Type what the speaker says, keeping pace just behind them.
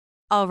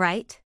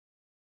Alright?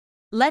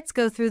 Let's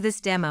go through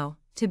this demo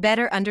to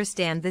better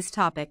understand this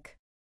topic.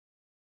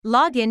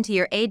 Log into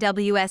your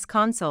AWS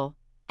console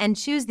and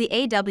choose the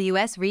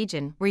AWS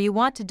region where you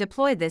want to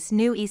deploy this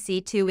new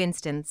EC2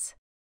 instance.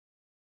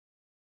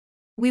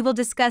 We will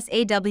discuss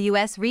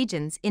AWS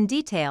regions in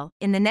detail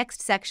in the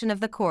next section of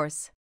the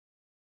course.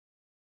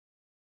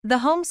 The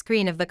home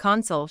screen of the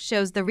console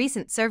shows the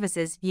recent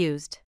services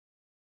used.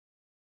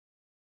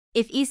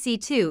 If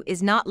EC2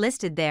 is not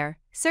listed there,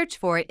 search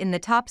for it in the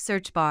top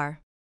search bar.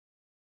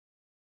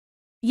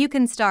 You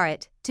can star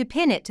it to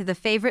pin it to the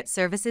Favorite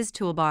Services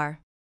toolbar.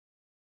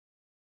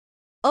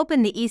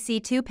 Open the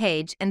EC2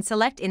 page and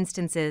select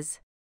Instances.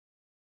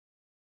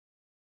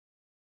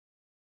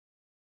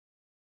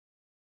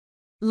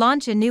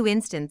 Launch a new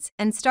instance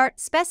and start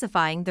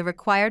specifying the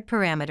required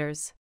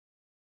parameters.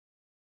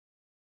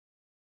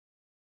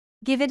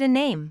 Give it a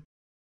name.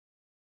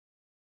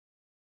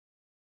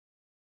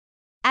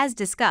 As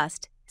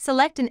discussed,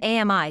 select an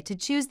AMI to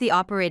choose the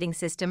operating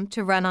system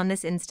to run on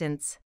this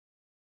instance.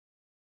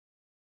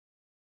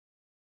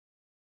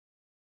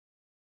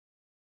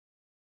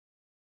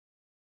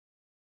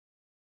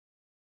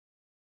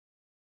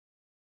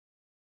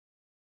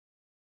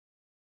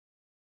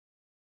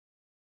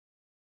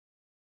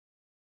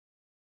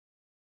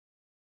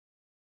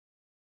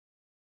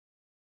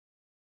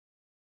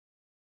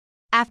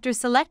 After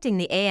selecting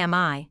the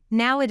AMI,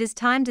 now it is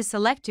time to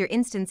select your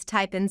instance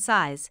type and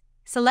size.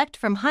 Select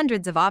from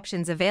hundreds of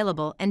options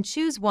available and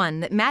choose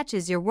one that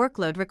matches your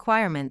workload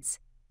requirements,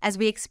 as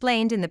we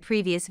explained in the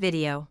previous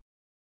video.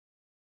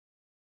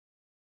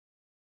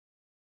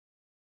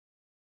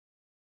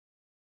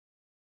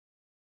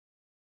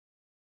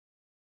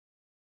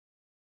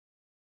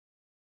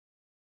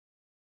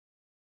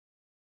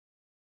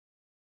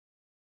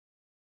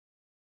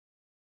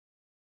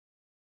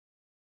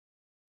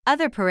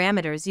 Other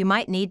parameters you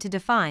might need to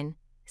define,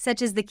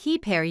 such as the key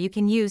pair you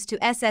can use to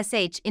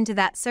SSH into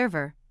that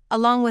server,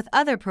 along with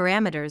other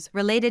parameters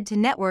related to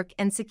network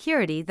and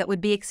security that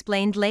would be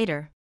explained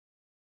later.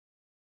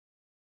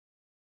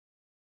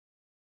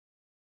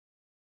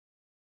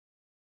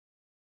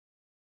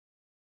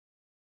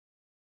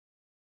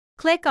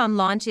 Click on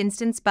Launch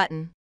Instance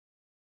button.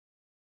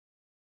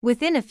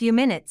 Within a few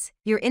minutes,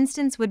 your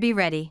instance would be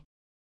ready.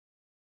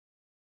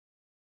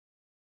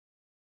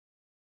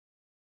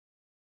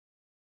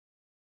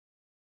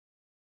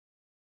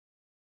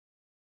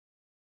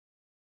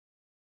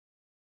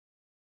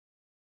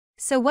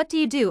 So what do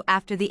you do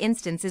after the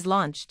instance is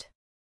launched?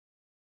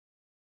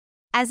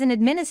 As an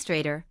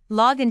administrator,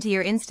 log into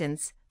your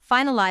instance,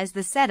 finalize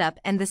the setup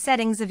and the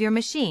settings of your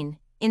machine,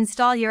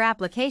 install your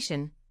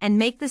application, and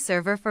make the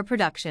server for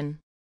production.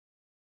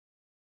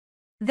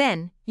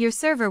 Then, your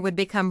server would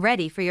become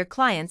ready for your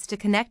clients to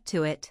connect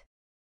to it.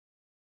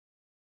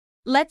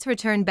 Let's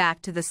return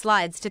back to the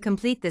slides to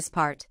complete this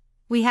part.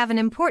 We have an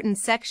important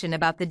section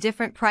about the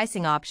different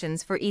pricing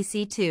options for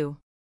EC2.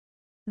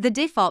 The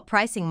default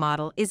pricing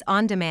model is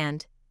on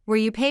demand, where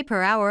you pay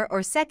per hour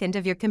or second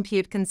of your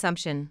compute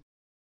consumption.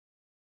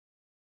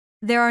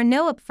 There are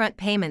no upfront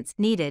payments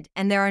needed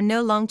and there are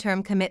no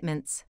long-term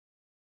commitments.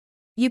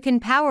 You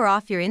can power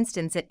off your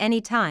instance at any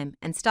time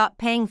and stop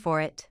paying for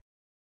it.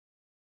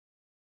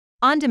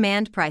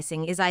 On-demand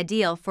pricing is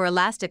ideal for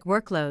elastic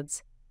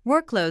workloads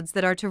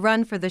that are to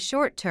run for the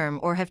short term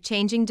or have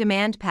changing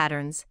demand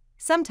patterns.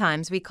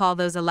 Sometimes we call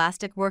those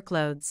elastic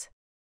workloads.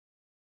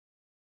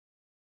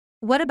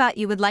 What about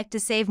you would like to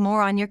save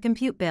more on your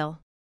compute bill?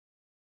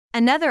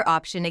 Another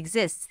option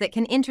exists that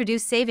can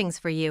introduce savings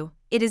for you.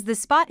 It is the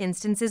spot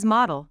instances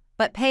model,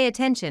 but pay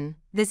attention,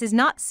 this is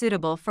not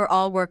suitable for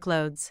all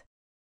workloads.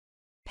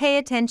 Pay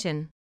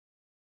attention.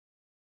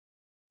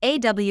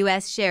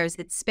 AWS shares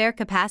its spare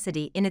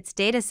capacity in its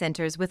data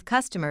centers with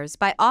customers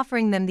by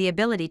offering them the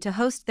ability to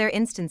host their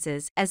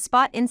instances as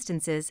spot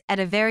instances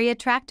at a very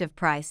attractive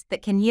price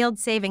that can yield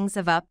savings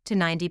of up to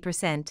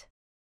 90%.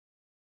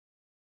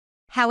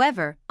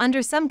 However,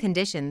 under some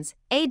conditions,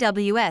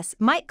 AWS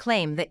might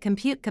claim that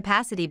compute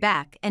capacity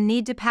back and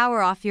need to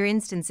power off your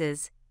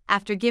instances,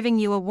 after giving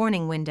you a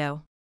warning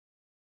window.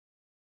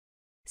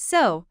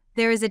 So,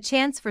 there is a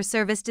chance for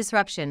service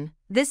disruption.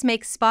 This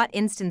makes spot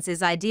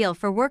instances ideal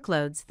for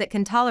workloads that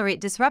can tolerate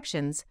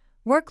disruptions,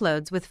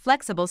 workloads with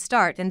flexible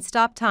start and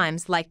stop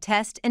times like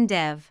test and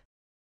dev.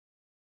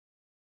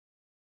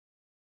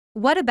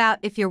 What about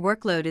if your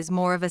workload is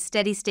more of a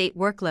steady-state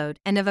workload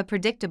and of a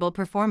predictable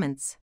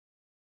performance?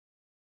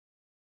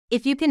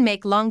 If you can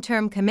make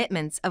long-term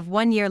commitments of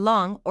 1 year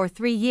long or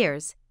 3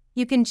 years,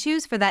 you can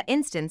choose for that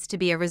instance to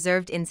be a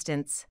reserved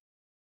instance.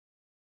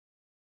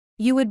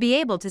 You would be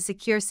able to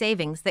secure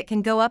savings that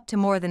can go up to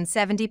more than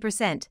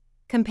 70%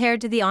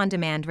 compared to the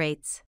on-demand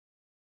rates.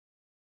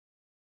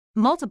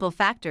 Multiple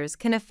factors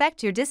can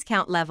affect your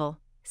discount level,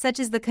 such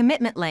as the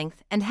commitment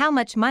length and how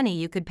much money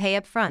you could pay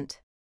up front.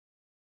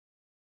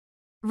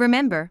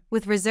 Remember,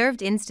 with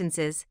reserved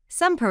instances,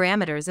 some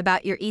parameters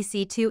about your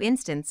EC2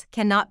 instance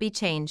cannot be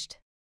changed.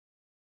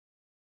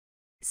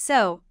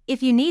 So,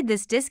 if you need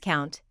this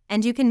discount,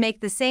 and you can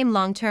make the same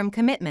long-term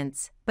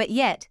commitments, but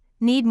yet,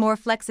 need more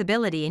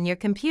flexibility in your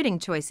computing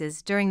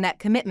choices during that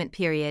commitment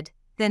period,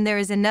 then there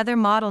is another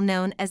model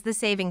known as the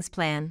savings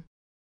plan.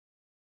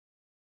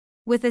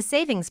 With a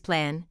savings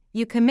plan,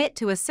 you commit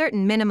to a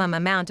certain minimum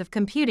amount of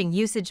computing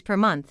usage per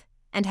month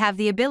and have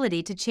the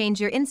ability to change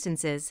your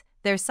instances,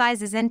 their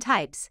sizes and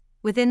types,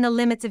 within the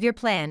limits of your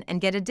plan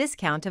and get a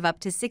discount of up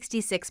to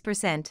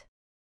 66%.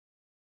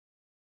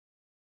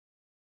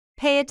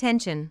 Pay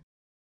attention.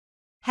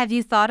 Have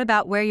you thought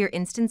about where your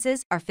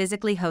instances are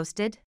physically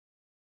hosted?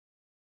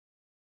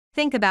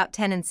 Think about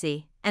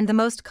tenancy, and the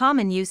most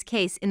common use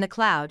case in the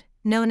cloud,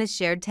 known as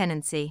shared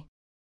tenancy.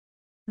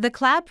 The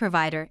cloud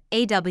provider,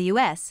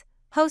 AWS,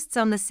 hosts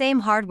on the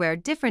same hardware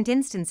different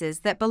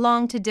instances that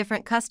belong to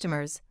different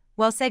customers,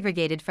 while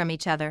segregated from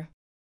each other.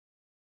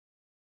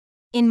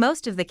 In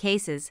most of the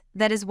cases,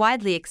 that is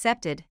widely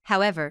accepted.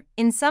 However,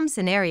 in some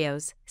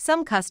scenarios,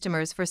 some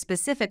customers for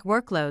specific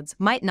workloads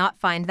might not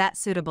find that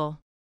suitable.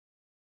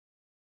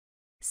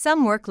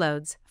 Some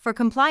workloads, for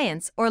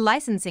compliance or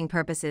licensing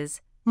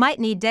purposes, might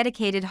need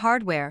dedicated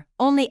hardware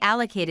only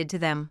allocated to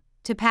them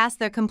to pass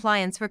their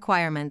compliance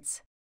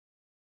requirements.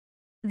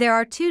 There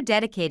are two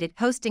dedicated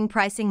hosting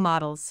pricing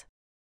models.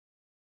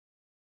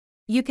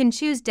 You can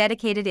choose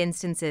dedicated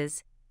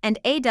instances, and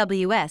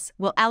AWS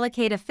will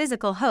allocate a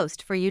physical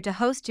host for you to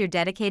host your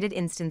dedicated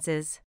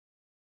instances.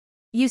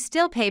 You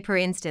still pay per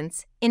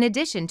instance, in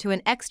addition to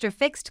an extra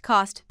fixed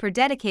cost per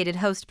dedicated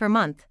host per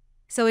month,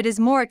 so it is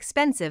more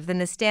expensive than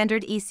the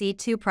standard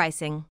EC2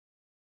 pricing.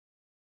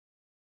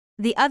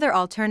 The other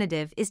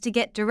alternative is to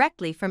get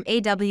directly from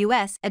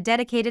AWS a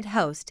dedicated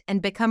host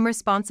and become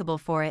responsible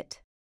for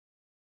it.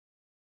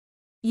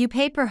 You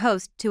pay per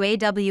host to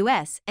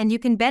AWS, and you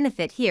can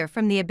benefit here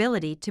from the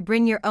ability to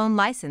bring your own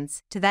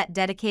license to that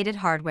dedicated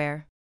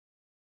hardware.